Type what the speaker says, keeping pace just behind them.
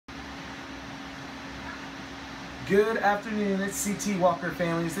Good afternoon, it's CT Walker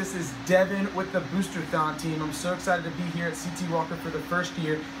families. This is Devin with the Boosterthon team. I'm so excited to be here at CT Walker for the first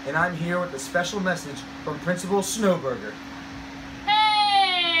year, and I'm here with a special message from Principal Snowberger.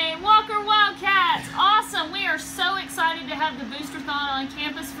 Hey, Walker Wildcats! Awesome! We are so excited to have the Boosterthon on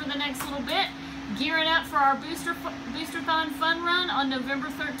campus for the next little bit. Gearing up for our Boosterthon Fun Run on November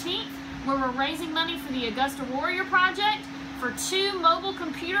 13th, where we're raising money for the Augusta Warrior Project, for 2 mobile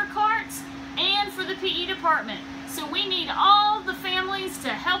computer carts, and for the PE department. So we need all the families to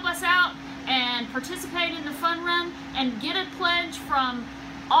help us out and participate in the fun run and get a pledge from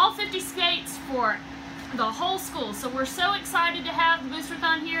all 50 skates for the whole school. So we're so excited to have the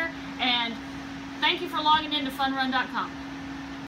Boosterthon here, and thank you for logging into funrun.com.